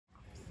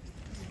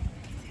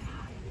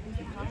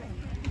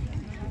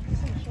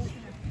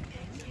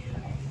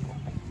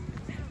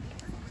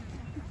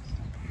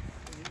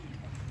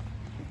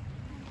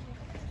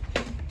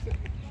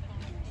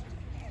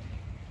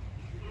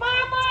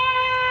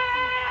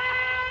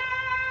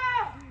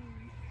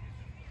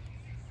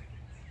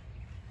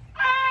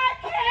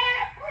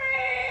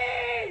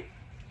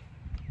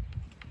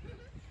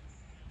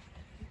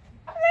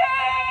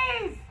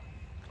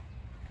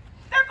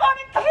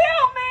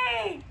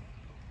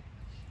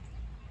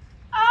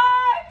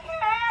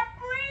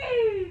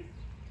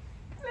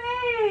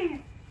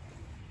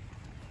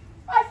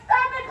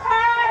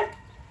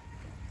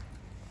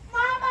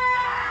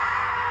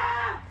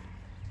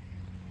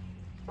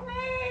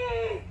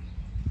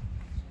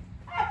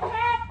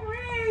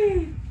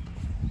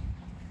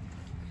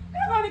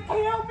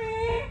kill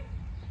me.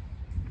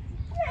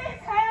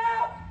 Please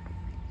help.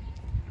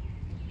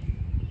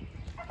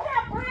 I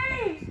can't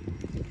breathe.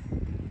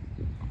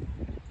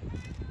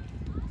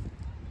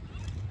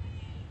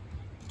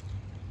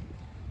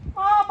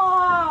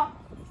 Mama,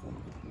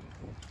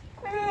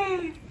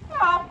 please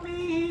help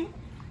me.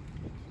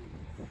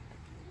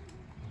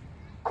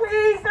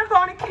 Please, they're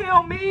gonna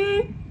kill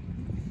me.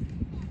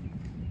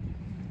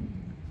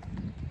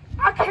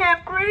 I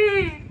can't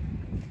breathe.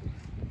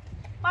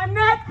 My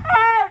neck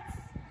hurts.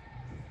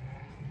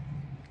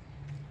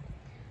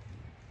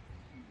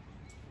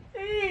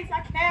 Please,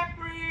 I can't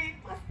breathe.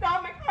 My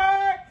stomach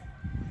hurts.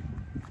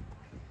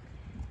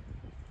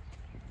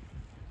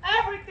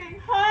 Everything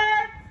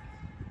hurts.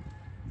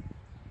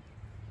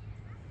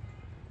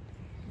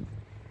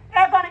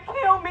 They're gonna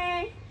kill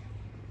me.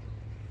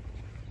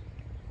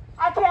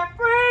 I can't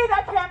breathe.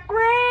 I can't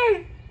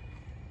breathe.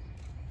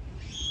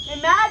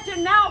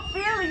 Imagine now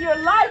feeling your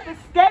life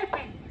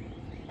escaping,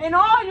 and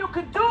all you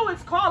could do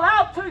is call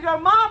out to your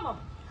mama.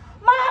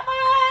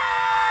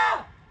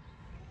 Mama!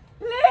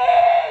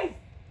 Please!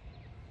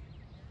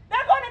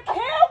 They're gonna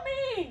kill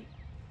me!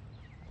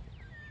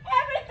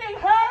 Everything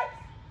hurts.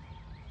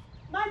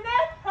 My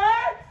neck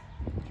hurts.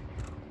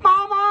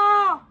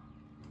 Mama!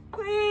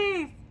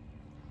 Please!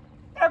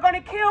 They're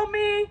gonna kill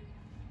me.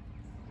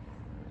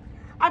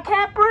 I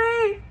can't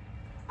breathe.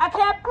 I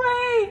can't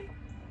breathe.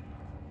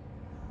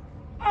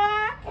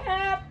 I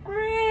can't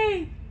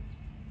breathe.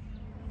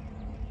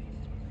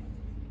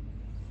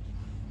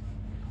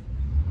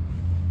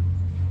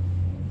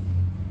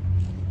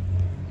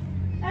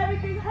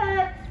 Everything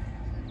hurts.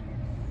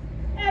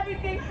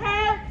 Everything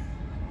hurts.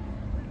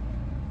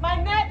 My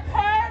neck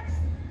hurts.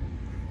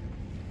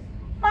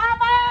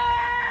 Mama!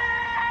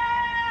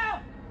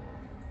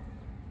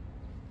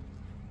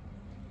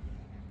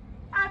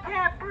 I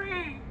can't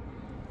breathe.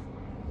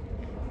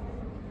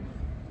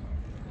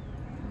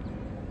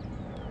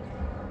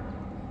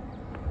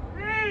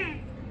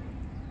 Please.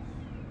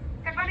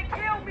 They're gonna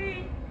kill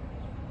me.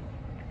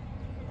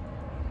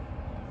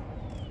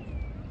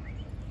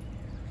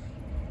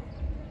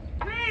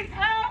 Please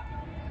help.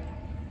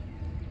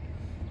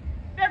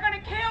 They're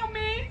gonna kill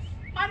me.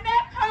 My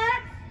neck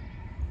hurts.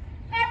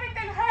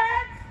 Everything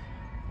hurts.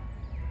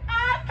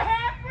 I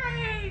can't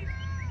breathe.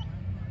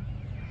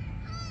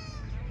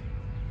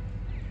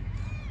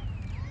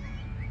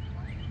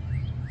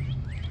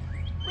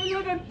 We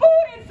live in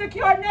food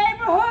insecure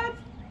neighborhoods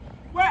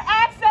where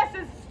access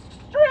is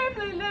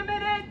extremely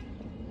limited.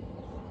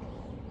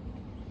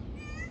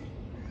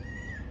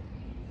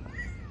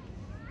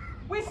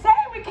 We say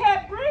we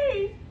can't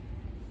breathe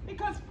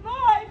because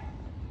Floyd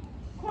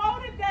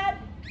quoted that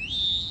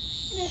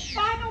in his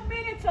final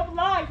minutes of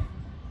life.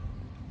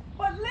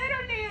 But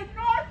literally in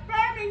North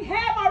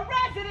Birmingham, our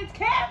residents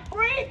can't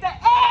breathe the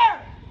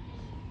air.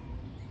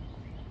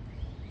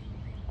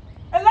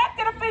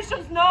 Elected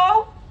officials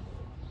know.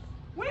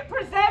 We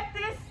present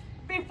this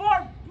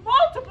before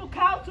multiple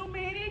council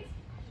meetings.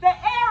 The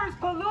air is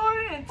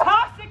polluted and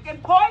toxic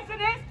and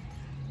poisonous.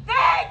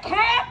 They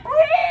can't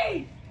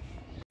breathe.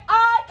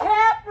 I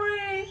can't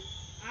breathe.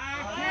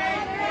 I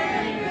can't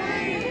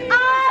breathe.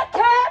 I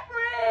can't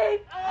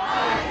breathe.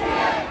 I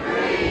can't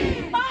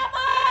breathe.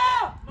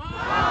 Mama! Mama!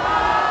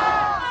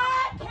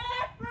 I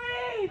can't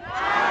breathe. I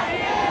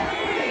can't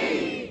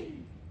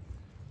breathe.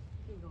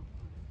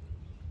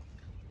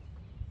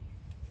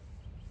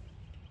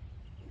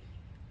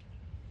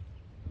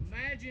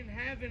 Imagine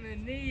having a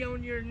knee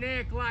on your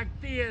neck like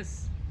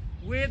this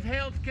with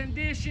health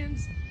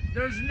conditions.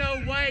 There's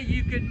no way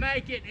you could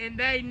make it, and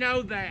they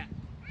know that.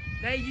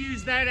 They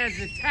use that as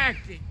a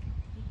tactic.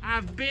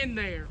 I've been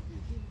there.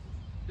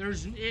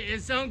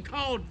 It's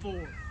uncalled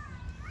for.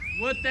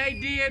 What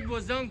they did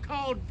was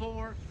uncalled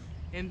for,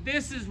 and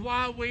this is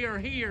why we are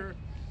here,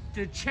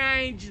 to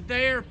change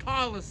their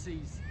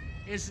policies.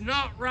 It's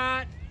not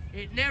right.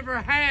 It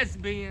never has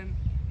been,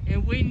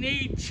 and we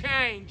need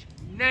change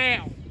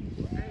now.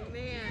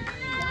 Amen.